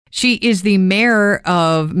She is the mayor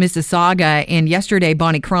of Mississauga, and yesterday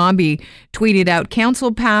Bonnie Crombie tweeted out,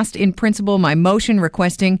 "Council passed in principle my motion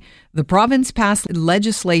requesting the province pass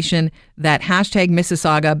legislation that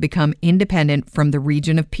 #Mississauga become independent from the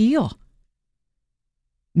region of Peel."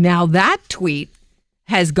 Now that tweet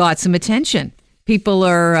has got some attention. People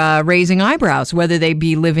are raising eyebrows, whether they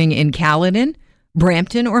be living in Caledon,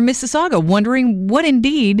 Brampton, or Mississauga, wondering what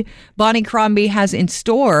indeed Bonnie Crombie has in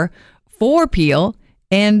store for Peel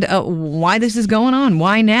and why this is going on.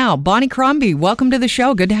 Why now? Bonnie Crombie, welcome to the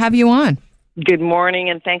show. Good to have you on. Good morning,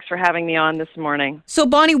 and thanks for having me on this morning. So,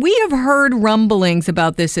 Bonnie, we have heard rumblings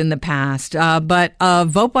about this in the past, but a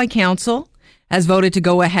vote by council has voted to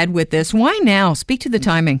go ahead with this. Why now? Speak to the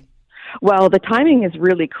timing. Well, the timing is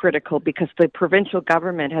really critical because the provincial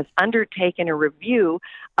government has undertaken a review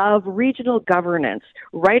of regional governance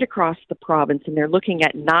right across the province, and they're looking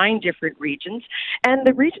at 9 different regions. And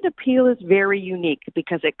the region of Peel is very unique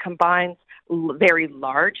because it combines very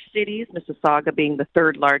large cities, Mississauga being the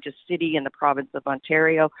 3rd largest city in the province of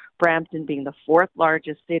Ontario, Brampton being the 4th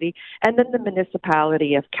largest city, and then the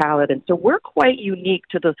municipality of Caledon. So we're quite unique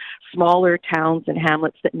to the smaller towns and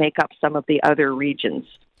hamlets that make up some of the other regions.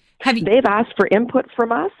 They've asked for input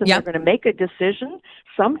from us, and they're going to make a decision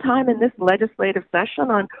sometime in this legislative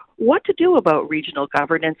session on what to do about regional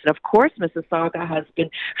governance. And of course, Mississauga has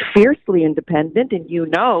been fiercely independent, and you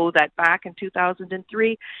know that back in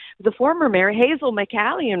 2003, the former mayor, Hazel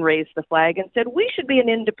McCallion, raised the flag and said we should be an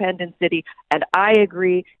independent city, and I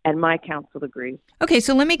agree, and my council agrees. Okay,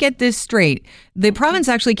 so let me get this straight. The province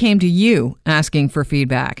actually came to you asking for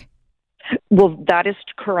feedback. Well, that is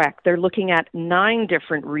correct. They're looking at 9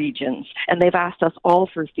 different regions, and they've asked us all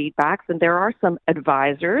for feedbacks, and there are some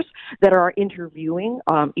advisors that are interviewing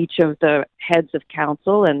each of the heads of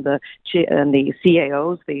council and the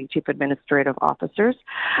CAOs, the Chief Administrative Officers,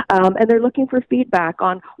 and they're looking for feedback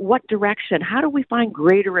on what direction, how do we find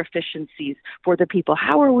greater efficiencies for the people,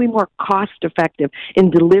 how are we more cost-effective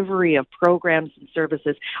in delivery of programs and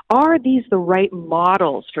services, are these the right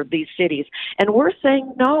models for these cities? And we're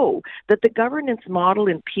saying no, that the governance model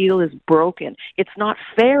in Peel is broken. It's not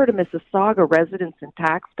fair to Mississauga residents and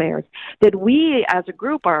taxpayers that we as a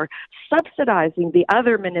group are subsidizing the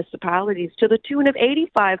other municipalities to the tune of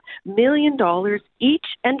 $85 million each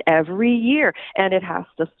and every year, and it has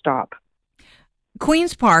to stop.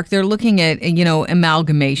 Queen's Park, they're looking at,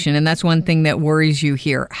 amalgamation, and that's one thing that worries you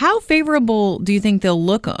here. How favorable do you think they'll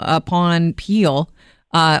look upon Peel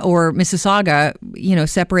or Mississauga,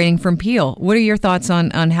 separating from Peel? What are your thoughts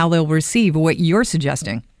on how they'll receive what you're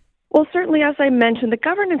suggesting? Well, certainly, as I mentioned, the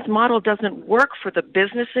governance model doesn't work for the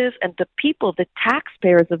businesses and the people, the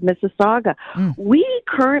taxpayers of Mississauga. We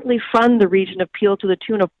currently fund the region of Peel to the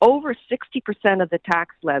tune of over 60% of the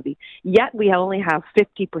tax levy, yet we only have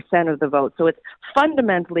 50% of the vote. So it's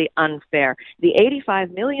fundamentally unfair. The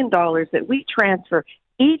 $85 million that we transfer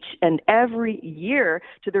each and every year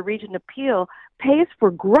to the region of Peel pays for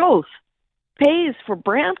growth, pays for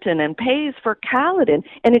Brampton, and pays for Caledon,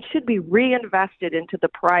 and it should be reinvested into the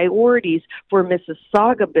priorities for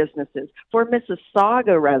Mississauga businesses, for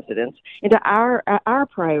Mississauga residents, into our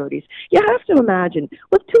priorities. You have to imagine,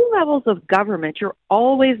 with 2 levels of government, you're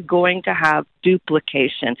always going to have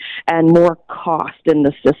duplication and more cost in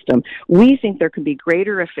the system. We think there can be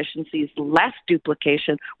greater efficiencies, less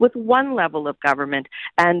duplication with 1 level of government,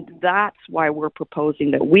 and that's why we're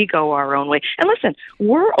proposing that we go our own way. And listen,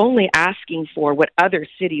 we're only asking for what other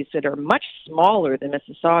cities that are much smaller than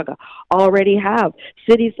Mississauga already have.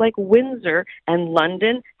 Cities like Windsor and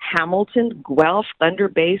London, Hamilton, Guelph, Thunder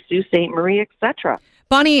Bay, Sault Ste. Marie, etc.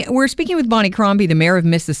 Bonnie, we're speaking with Bonnie Crombie, the mayor of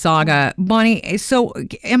Mississauga. Bonnie, so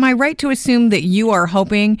am I right to assume that you are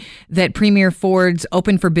hoping that Premier Ford's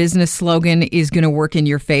Open for Business slogan is going to work in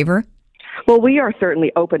your favor? Well, we are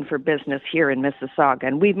certainly open for business here in Mississauga,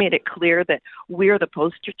 and we've made it clear that we're the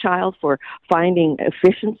poster child for finding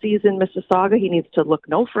efficiencies in Mississauga. He needs to look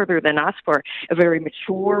no further than us for a very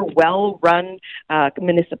mature, well-run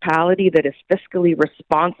municipality that is fiscally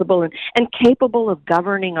responsible and capable of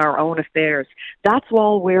governing our own affairs. That's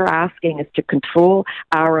all we're asking, is to control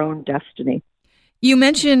our own destiny. You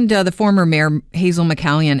mentioned the former mayor, Hazel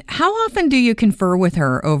McCallion. How often do you confer with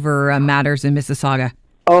her over matters in Mississauga?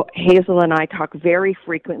 Oh, Hazel and I talk very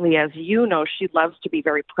frequently. As you know, she loves to be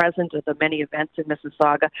very present at the many events in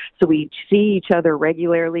Mississauga. So we see each other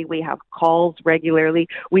regularly. We have calls regularly.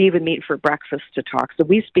 We even meet for breakfast to talk. So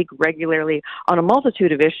we speak regularly on a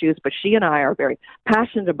multitude of issues, but she and I are very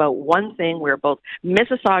passionate about one thing. We're both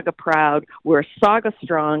Mississauga proud, we're Sauga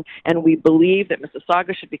strong, and we believe that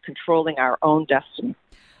Mississauga should be controlling our own destiny.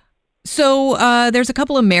 So there's a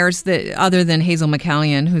couple of mayors that, other than Hazel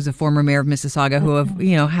McCallion, who's a former mayor of Mississauga, who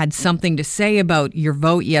have had something to say about your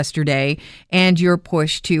vote yesterday and your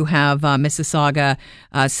push to have Mississauga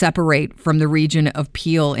separate from the region of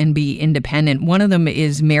Peel and be independent. One of them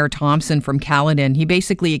is Mayor Thompson from Caledon. He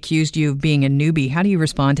basically accused you of being a newbie. How do you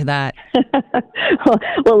respond to that?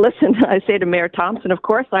 Well, listen, I say to Mayor Thompson, of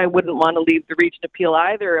course I wouldn't want to leave the region of Peel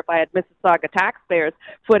either if I had Mississauga taxpayers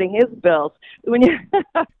footing his bills.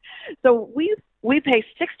 So we pay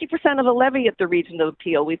 60% of the levy at the region of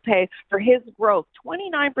Peel. We pay for his growth.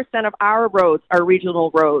 29% of our roads are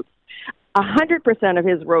regional roads. 100% of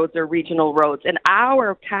his roads are regional roads, and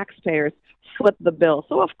our taxpayers foot the bill.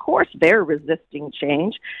 So, of course, they're resisting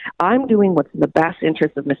change. I'm doing what's in the best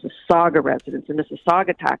interest of Mississauga residents and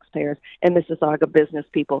Mississauga taxpayers and Mississauga business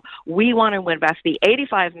people. We want to invest the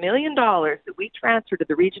 $85 million that we transfer to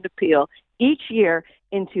the region of Peel each year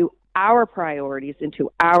into our priorities, into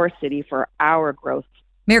our city for our growth.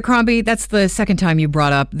 Mayor Crombie, that's the second time you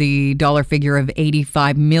brought up the dollar figure of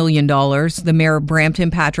 $85 million. The mayor of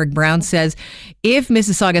Brampton, Patrick Brown, says if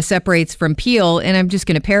Mississauga separates from Peel, and I'm just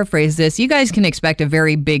going to paraphrase this, you guys can expect a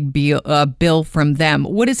very big bill from them.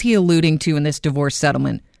 What is he alluding to in this divorce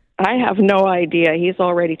settlement? I have no idea. He's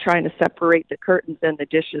already trying to separate the curtains and the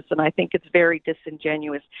dishes, and I think it's very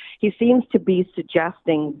disingenuous. He seems to be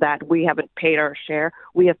suggesting that we haven't paid our share.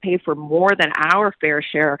 We have paid for more than our fair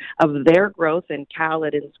share of their growth and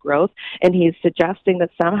Caledon's growth, and he's suggesting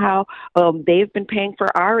that somehow they've been paying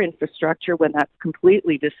for our infrastructure when that's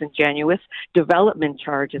completely disingenuous. Development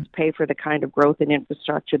charges pay for the kind of growth and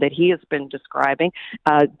infrastructure that he has been describing.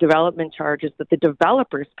 Development charges that the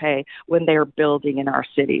developers pay when they're building in our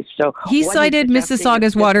cities. So he cited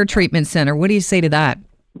Mississauga's water treatment center. What do you say to that?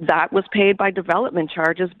 That was paid by development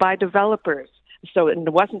charges by developers. So it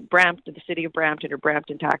wasn't Brampton, the city of Brampton or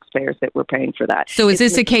Brampton taxpayers that were paying for that. So is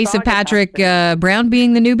this a case of Patrick Brown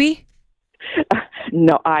being the newbie?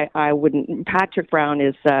 No, I wouldn't. Patrick Brown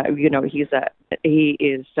is, he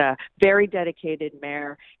is a very dedicated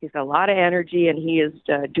mayor. He's got a lot of energy, and he is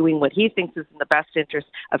doing what he thinks is in the best interest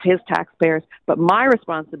of his taxpayers. But my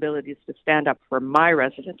responsibility is to stand up for my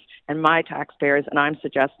residents and my taxpayers, and I'm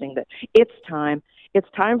suggesting that it's time. It's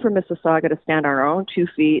time for Mississauga to stand on our own 2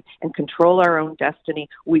 feet and control our own destiny.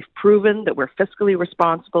 We've proven that we're fiscally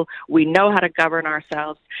responsible. We know how to govern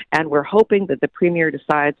ourselves, and we're hoping that the Premier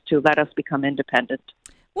decides to let us become independent.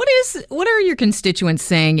 What are your constituents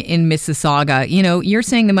saying in Mississauga? You know, you're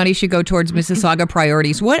saying the money should go towards Mississauga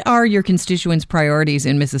priorities. What are your constituents' priorities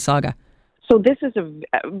in Mississauga? So this is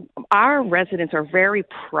our residents are very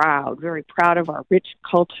proud of our rich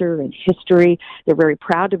culture and history. They're very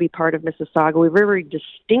proud to be part of Mississauga. We have a very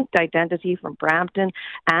distinct identity from Brampton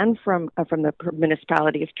and from the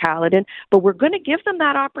municipality of Caledon. But we're going to give them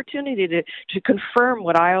that opportunity to confirm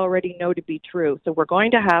what I already know to be true. So we're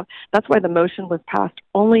going to have, that's why the motion was passed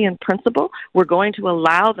only in principle. We're going to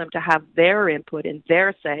allow them to have their input and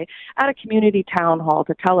their say at a community town hall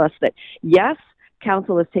to tell us that, yes,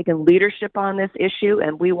 Council has taken leadership on this issue,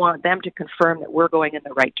 and we want them to confirm that we're going in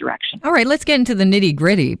the right direction. All right, let's get into the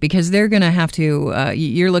nitty-gritty, because they're going to have to,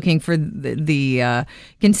 you're looking for the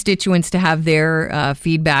constituents to have their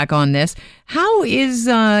feedback on this. How is,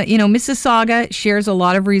 Mississauga shares a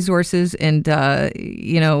lot of resources and,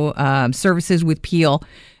 services with Peel,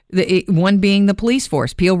 one being the police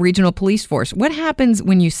force, Peel Regional Police Force. What happens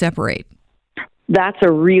when you separate? That's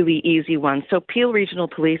a really easy one. So Peel Regional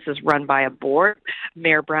Police is run by a board.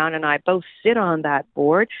 Mayor Brown and I both sit on that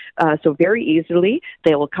board. So very easily,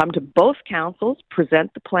 they will come to both councils,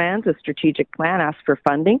 present the plans, a strategic plan, ask for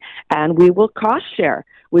funding, and we will cost share.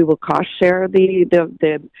 We will cost share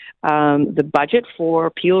the budget for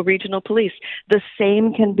Peel Regional Police. The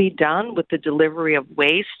same can be done with the delivery of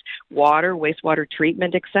wastewater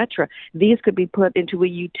treatment, etc. These could be put into a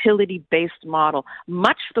utility-based model,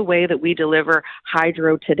 much the way that we deliver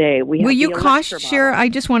hydro today. Will you cost share? I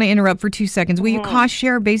just want to interrupt for 2 seconds. Will you cost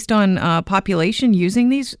share based on population using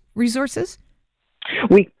these resources?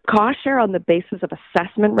 We cost share on the basis of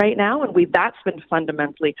assessment right now, and that's been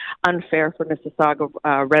fundamentally unfair for Mississauga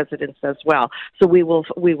residents as well. So we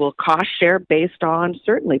will cost share based on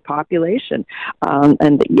certainly population,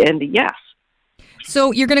 and yes.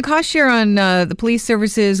 So you're going to cost share on the police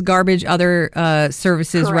services, garbage, other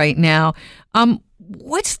services. Correct. Right now.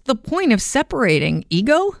 What's the point of separating?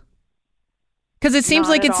 Ego? Because it seems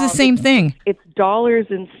like it's the same thing. It's dollars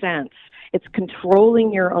and cents. It's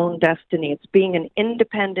controlling your own destiny. It's being an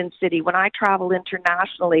independent city. When I travel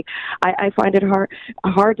internationally, I find it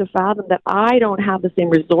hard to fathom that I don't have the same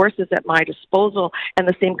resources at my disposal and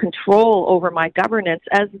the same control over my governance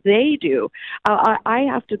as they do. I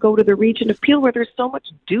have to go to the region of Peel where there's so much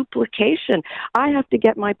duplication. I have to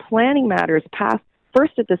get my planning matters passed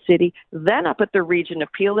first at the city, then up at the region of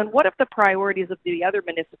Peel. And what if the priorities of the other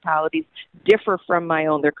municipalities differ from my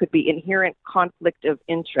own? There could be inherent conflict of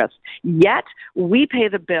interest. Yet, we pay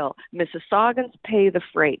the bill. Mississauggans pay the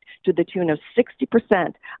freight to the tune of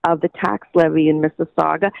 60% of the tax levy in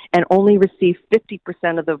Mississauga and only receive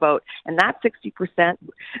 50% of the vote. And that 60%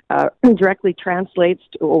 directly translates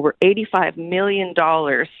to over $85 million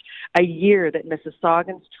a year that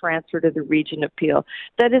Mississauggans transfer to the region of Peel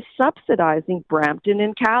that is subsidizing Brampton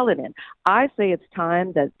and Caledon. I say it's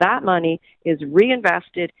time that that money is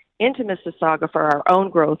reinvested into Mississauga for our own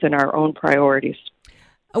growth and our own priorities.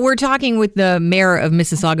 We're talking with the mayor of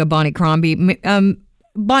Mississauga, Bonnie Crombie.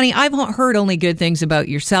 Bonnie, I've heard only good things about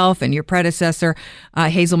yourself and your predecessor,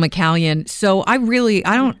 Hazel McCallion. So I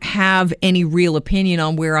don't have any real opinion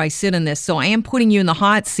on where I sit in this. So I am putting you in the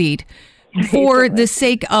hot seat for the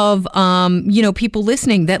sake of, people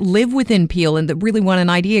listening that live within Peel and that really want an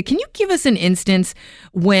idea. Can you give us an instance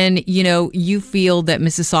when, you feel that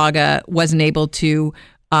Mississauga wasn't able to,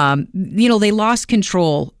 they lost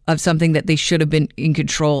control of something that they should have been in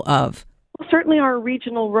control of? Well, certainly our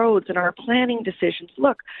regional roads and our planning decisions.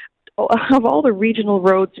 Look, of all the regional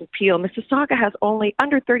roads in Peel, Mississauga has only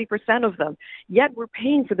under 30% of them. Yet we're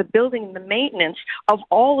paying for the building and the maintenance of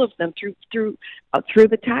all of them through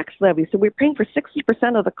the tax levy. So we're paying for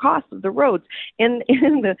 60% of the cost of the roads in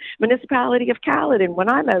the municipality of Caledon. When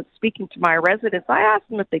I'm out speaking to my residents, I ask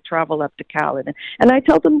them if they travel up to Caledon, and I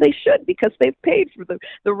tell them they should because they've paid for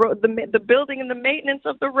the building and the maintenance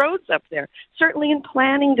of the roads up there. Certainly in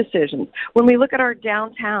planning decisions, when we look at our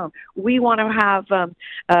downtown, we want to have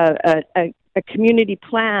a community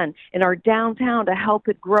plan in our downtown to help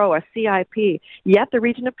it grow, a CIP. Yet the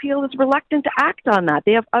region of Peel is reluctant to act on that.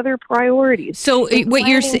 They have other priorities. So what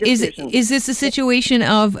is this a situation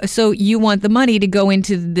of, so you want the money to go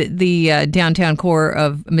into the downtown core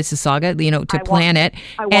of Mississauga, to plan it,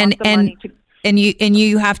 and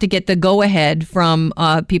you have to get the go ahead from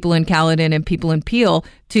people in Caledon and people in Peel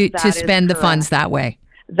to spend the funds that way.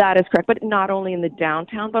 That is correct, but not only in the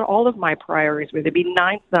downtown, but all of my priorities, whether it be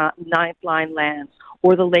Ninth Line lands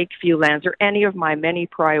or the Lakeview lands or any of my many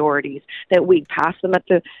priorities, that we pass them at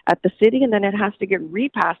the city, and then it has to get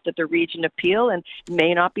repassed at the region of Peel, and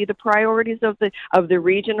may not be the priorities of the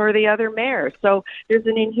region or the other mayors. So there's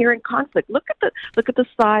an inherent conflict. Look at the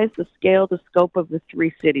size, the scale, the scope of the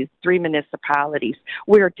three cities, three municipalities.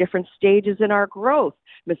 We're at different stages in our growth.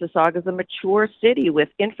 Mississauga is a mature city with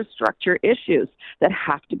infrastructure issues that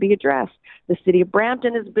have to be addressed. The city of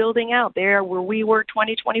Brampton is building out there where we were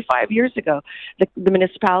 25 years ago. The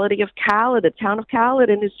municipality of Caledon, the town of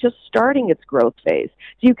Caledon, is just starting its growth phase.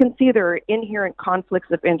 So you can see there are inherent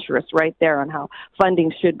conflicts of interest right there on how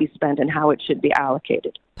funding should be spent and how it should be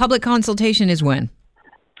allocated. Public consultation is when?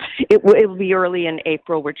 It will be early in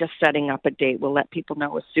April. We're just setting up a date. We'll let people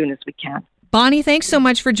know as soon as we can. Bonnie, thanks so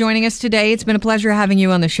much for joining us today. It's been a pleasure having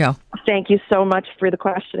you on the show. Thank you so much for the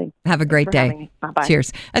questioning. Have a great day. Bye-bye.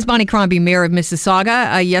 Cheers. That's Bonnie Crombie, mayor of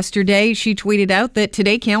Mississauga. Yesterday, she tweeted out that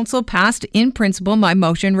today council passed in principle my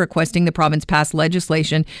motion requesting the province pass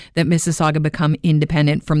legislation that Mississauga become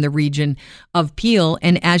independent from the region of Peel.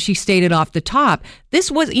 And as she stated off the top,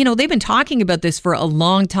 this was, they've been talking about this for a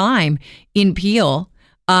long time in Peel.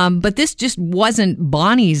 But this just wasn't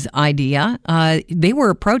Bonnie's idea. They were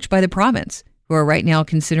approached by the province, who are right now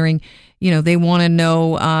considering, they want to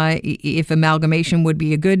know if amalgamation would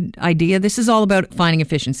be a good idea. This is all about finding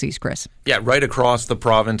efficiencies, Chris. Yeah, right across the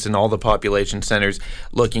province and all the population centers,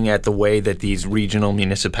 looking at the way that these regional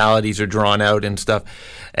municipalities are drawn out and stuff.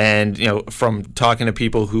 And, from talking to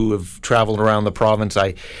people who have traveled around the province,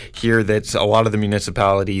 I hear that a lot of the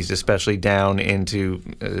municipalities, especially down into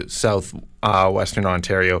Western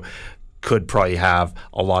Ontario, could probably have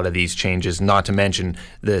a lot of these changes, not to mention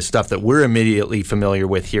the stuff that we're immediately familiar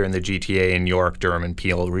with here in the GTA in York, Durham, and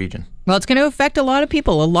Peel region. Well, it's going to affect a lot of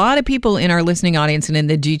people in our listening audience and in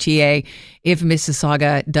the GTA if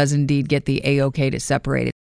Mississauga does indeed get the A-OK to separate it.